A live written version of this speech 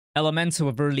Elementor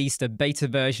have released a beta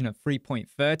version of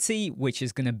 3.30, which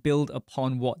is going to build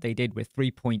upon what they did with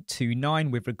 3.29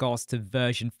 with regards to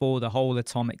version 4, the whole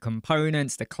atomic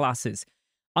components, the classes.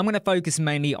 I'm going to focus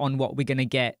mainly on what we're going to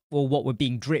get, or what we're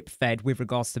being drip fed with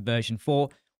regards to version 4.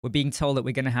 We're being told that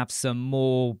we're going to have some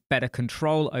more better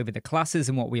control over the classes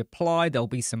and what we apply. There'll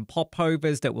be some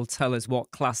popovers that will tell us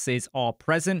what classes are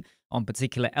present on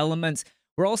particular elements.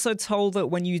 We're also told that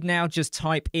when you now just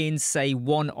type in, say,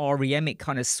 one REM, it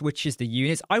kind of switches the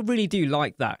units. I really do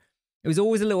like that. It was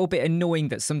always a little bit annoying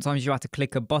that sometimes you have to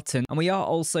click a button. And we are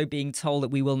also being told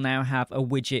that we will now have a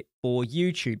widget for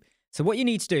YouTube. So what you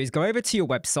need to do is go over to your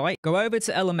website, go over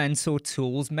to Elementor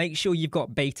Tools, make sure you've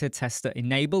got beta tester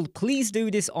enabled. Please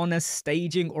do this on a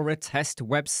staging or a test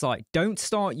website. Don't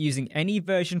start using any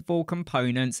version 4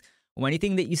 components or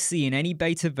anything that you see in any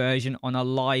beta version on a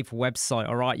live website,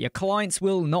 all right? Your clients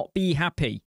will not be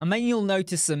happy. And then you'll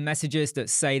notice some messages that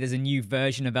say there's a new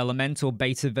version of Elementor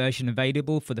beta version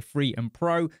available for the free and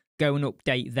pro. Go and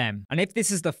update them. And if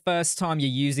this is the first time you're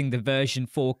using the version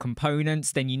 4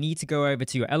 components, then you need to go over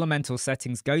to your Elementor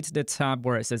settings, go to the tab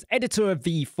where it says Editor of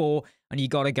V4, and you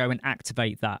got to go and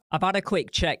activate that. I've had a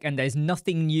quick check and there's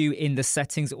nothing new in the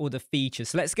settings or the features.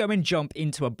 So let's go and jump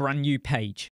into a brand new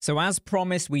page. So as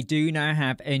promised, we do now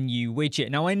have a new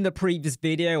widget. Now in the previous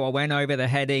video, I went over the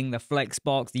heading, the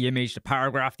flexbox, the image, the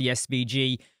paragraph, the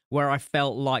SVG, where I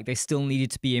felt like they still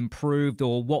needed to be improved,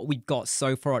 or what we've got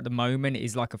so far at the moment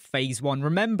is like a phase 1.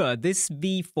 Remember, this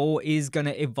V4 is going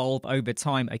to evolve over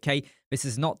time, okay? This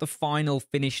is not the final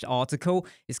finished article.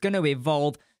 It's going to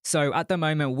evolve. So at the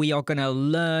moment, we are going to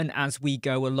learn as we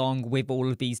go along with all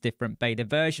of these different beta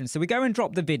versions. So we go and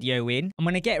drop the video in. I'm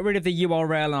going to get rid of the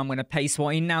URL and I'm going to paste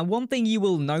one in. Now, one thing you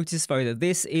will notice, though, that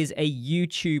this is a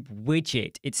YouTube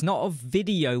widget. It's not a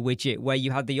video widget where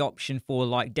you have the option for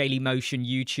like Dailymotion,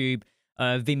 YouTube,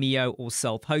 Vimeo, or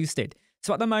self-hosted.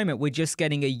 So at the moment, we're just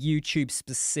getting a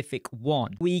YouTube-specific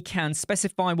one. We can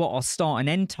specify what our start and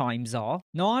end times are.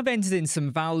 Now, I've entered in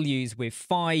some values with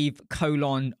 5:00,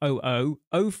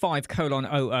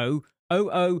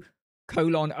 05:00,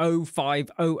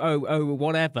 05:00,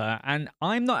 whatever. And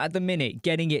I'm not at the minute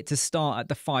getting it to start at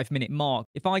the 5-minute mark.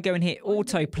 If I go and hit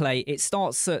autoplay, it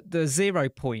starts at the 0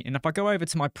 point. And if I go over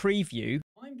to my preview,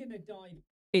 I'm going to dive.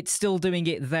 It's still doing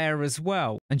it there as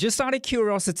well. And just out of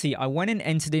curiosity, I went and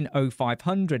entered in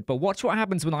 0500, but watch what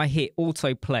happens when I hit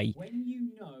autoplay. When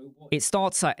you know it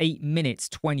starts at 8 minutes,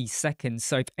 20 seconds.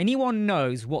 So if anyone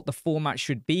knows what the format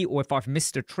should be, or if I've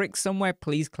missed a trick somewhere,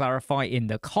 please clarify in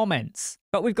the comments.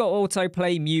 But we've got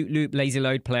autoplay, mute, loop, lazy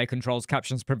load, player controls,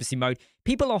 captions, privacy mode.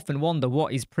 People often wonder,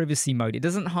 what is privacy mode? It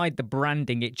doesn't hide the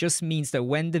branding. It just means that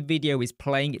when the video is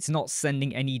playing, it's not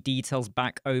sending any details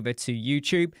back over to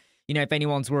YouTube. You know, if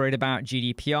anyone's worried about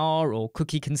GDPR or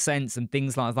cookie consents and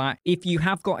things like that, if you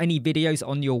have got any videos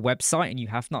on your website and you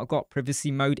have not got privacy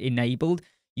mode enabled,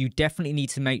 you definitely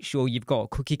need to make sure you've got a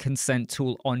cookie consent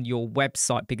tool on your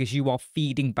website, because you are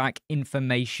feeding back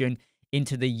information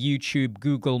into the YouTube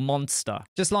Google monster.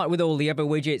 Just like with all the other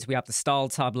widgets, we have the style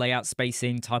tab, layout,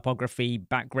 spacing, typography,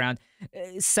 background,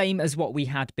 same as what we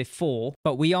had before,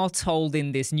 but we are told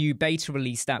in this new beta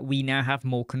release that we now have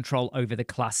more control over the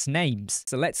class names.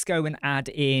 So let's go and add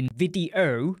in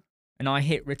video, and I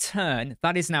hit return.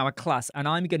 That is now a class, and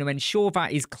I'm going to ensure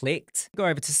that is clicked. Go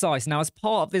over to size. Now, as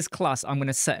part of this class, I'm going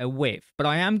to set a width, but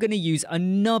I am going to use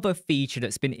another feature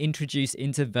that's been introduced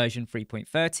into version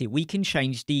 3.30. We can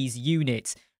change these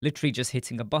units, literally just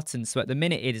hitting a button. So at the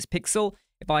minute, it is pixel.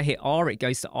 If I hit R, it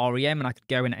goes to REM, and I could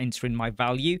go and enter in my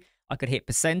value. I could hit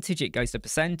percentage, it goes to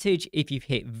percentage. If you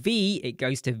hit V, it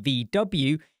goes to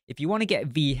VW. If you want to get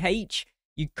VH,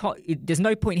 there's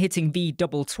no point hitting V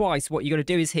double twice. What you got to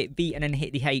do is hit V and then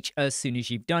hit the H as soon as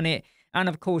you've done it. And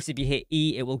of course, if you hit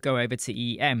E, it will go over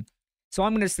to EM. So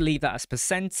I'm going to just leave that as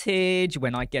percentage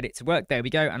when I get it to work. There we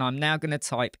go. And I'm now going to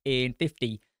type in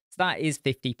 50. So that is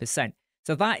 50%.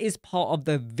 So that is part of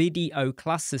the video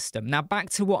class system. Now back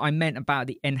to what I meant about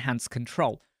the enhanced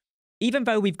control. Even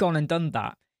though we've gone and done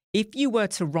that, if you were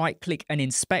to right click and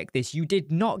inspect this, you did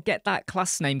not get that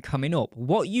class name coming up.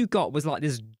 What you got was like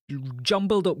this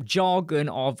jumbled up jargon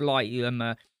of like,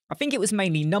 I think it was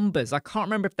mainly numbers. I can't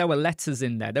remember if there were letters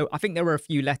in there. I think there were a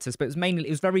few letters, but it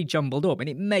was very jumbled up and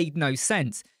it made no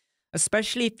sense.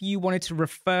 Especially if you wanted to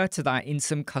refer to that in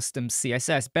some custom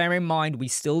CSS. Bear in mind, we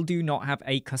still do not have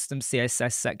a custom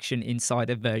CSS section inside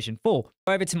of version 4.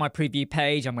 Go over to my preview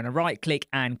page, I'm going to right click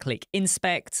and click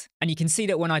inspect. And you can see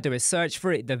that when I do a search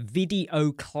for it, the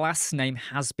video class name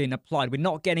has been applied. We're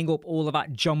not getting up all of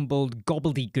that jumbled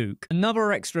gobbledygook.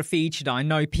 Another extra feature that I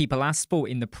know people asked for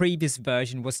in the previous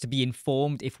version was to be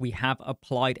informed if we have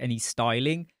applied any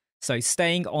styling. So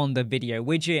staying on the video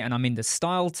widget, and I'm in the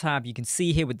style tab, you can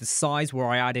see here with the size where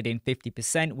I added in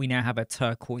 50%, we now have a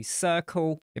turquoise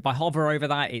circle. If I hover over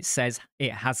that, it says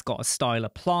it has got a style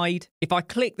applied. If I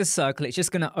click the circle, it's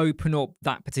just going to open up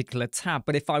that particular tab.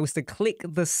 But if I was to click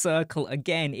the circle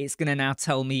again, it's going to now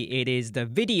tell me it is the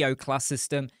video class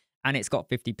system and it's got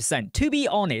 50%. To be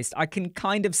honest, I can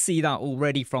kind of see that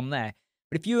already from there.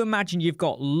 But if you imagine you've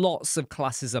got lots of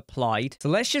classes applied, so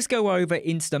let's just go over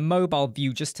into the mobile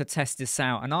view just to test this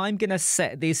out. And I'm going to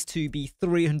set this to be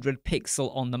 300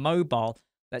 pixel on the mobile.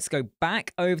 Let's go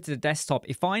back over to the desktop.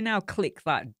 If I now click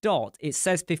that dot, it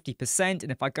says 50%.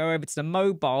 And if I go over to the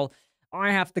mobile,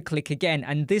 I have to click again.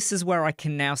 And this is where I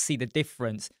can now see the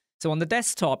difference. So on the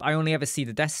desktop, I only ever see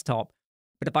the desktop.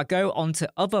 But if I go onto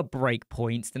other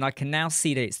breakpoints, then I can now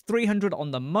see that it's 300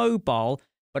 on the mobile,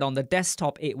 but on the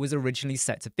desktop, it was originally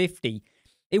set to 50.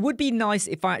 It would be nice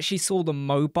if I actually saw the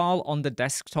mobile on the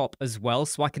desktop as well,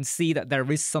 so I can see that there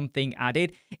is something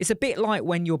added. It's a bit like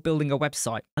when you're building a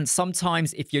website, and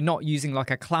sometimes if you're not using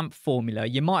like a clamp formula,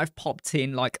 you might have popped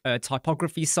in like a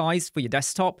typography size for your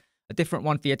desktop, a different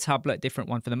one for your tablet, a different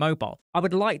one for the mobile. I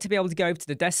would like to be able to go over to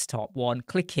the desktop one,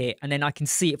 click it, and then I can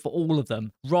see it for all of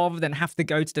them, rather than have to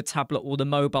go to the tablet or the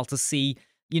mobile to see,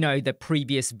 you know, the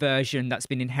previous version that's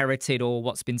been inherited or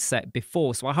what's been set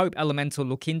before. So I hope Elementor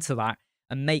look into that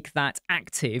and make that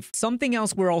active. Something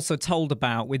else we're also told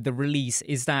about with the release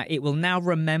is that it will now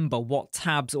remember what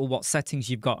tabs or what settings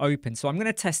you've got open. So I'm going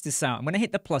to test this out. I'm going to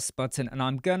hit the plus button and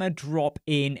I'm going to drop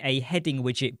in a heading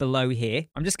widget below here.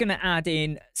 I'm just going to add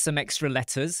in some extra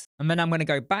letters, and then I'm going to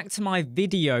go back to my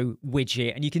video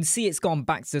widget, and you can see it's gone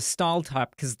back to the style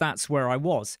tab because that's where I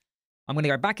was. I'm going to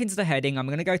go back into the heading, I'm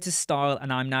going to go to style,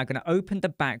 and I'm now going to open the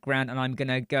background, and I'm going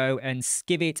to go and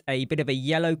give it a bit of a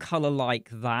yellow color like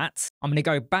that. I'm going to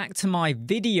go back to my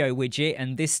video widget,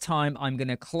 and this time I'm going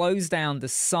to close down the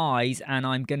size, and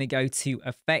I'm going to go to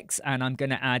effects, and I'm going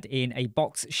to add in a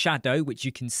box shadow, which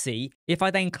you can see. If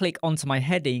I then click onto my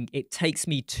heading, it takes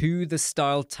me to the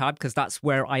style tab because that's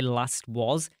where I last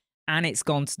was, and it's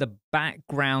gone to the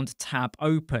background tab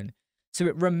open. So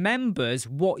it remembers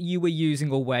what you were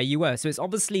using or where you were. So it's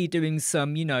obviously doing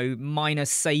some, you know, minor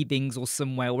savings or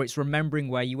somewhere, or it's remembering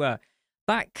where you were.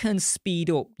 That can speed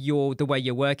up the way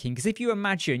you're working. Because if you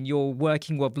imagine you're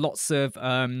working with lots of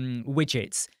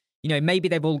widgets, you know, maybe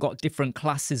they've all got different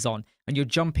classes on and you're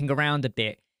jumping around a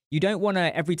bit. You don't want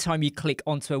to, every time you click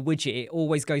onto a widget, it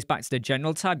always goes back to the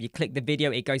general tab. You click the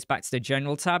video, it goes back to the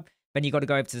general tab. Then you got to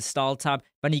go over to the style tab.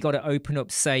 Then you got to open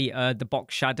up, say, the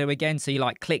box shadow again. So you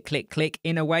like click, click, click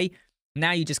in a way.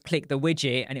 Now you just click the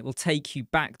widget and it will take you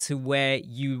back to where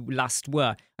you last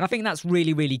were. And I think that's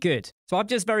really, really good. So I've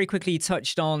just very quickly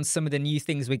touched on some of the new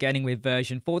things we're getting with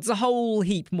version 4. There's a whole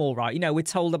heap more, right? You know, we're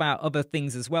told about other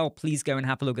things as well. Please go and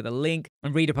have a look at the link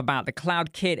and read up about the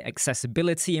Cloud Kit,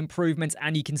 accessibility improvements,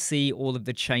 and you can see all of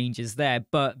the changes there.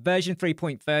 But version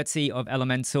 3.30 of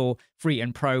Elementor Free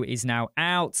and Pro is now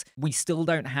out. We still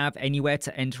don't have anywhere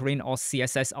to enter in our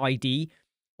CSS ID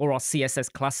or our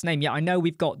CSS class name. Yeah, I know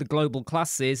we've got the global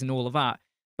classes and all of that,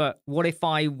 but what if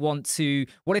I've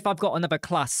got another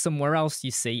class somewhere else, you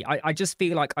see? I just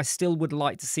feel like I still would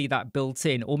like to see that built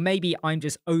in, or maybe I'm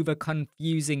just over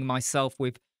confusing myself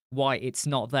with why it's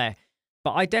not there.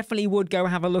 But I definitely would go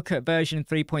have a look at version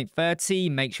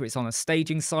 3.30, make sure it's on a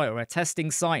staging site or a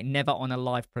testing site, never on a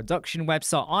live production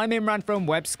website. I'm Imran from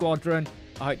Web Squadron.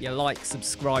 I hope you like,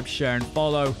 subscribe, share, and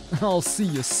follow. I'll see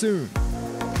you soon.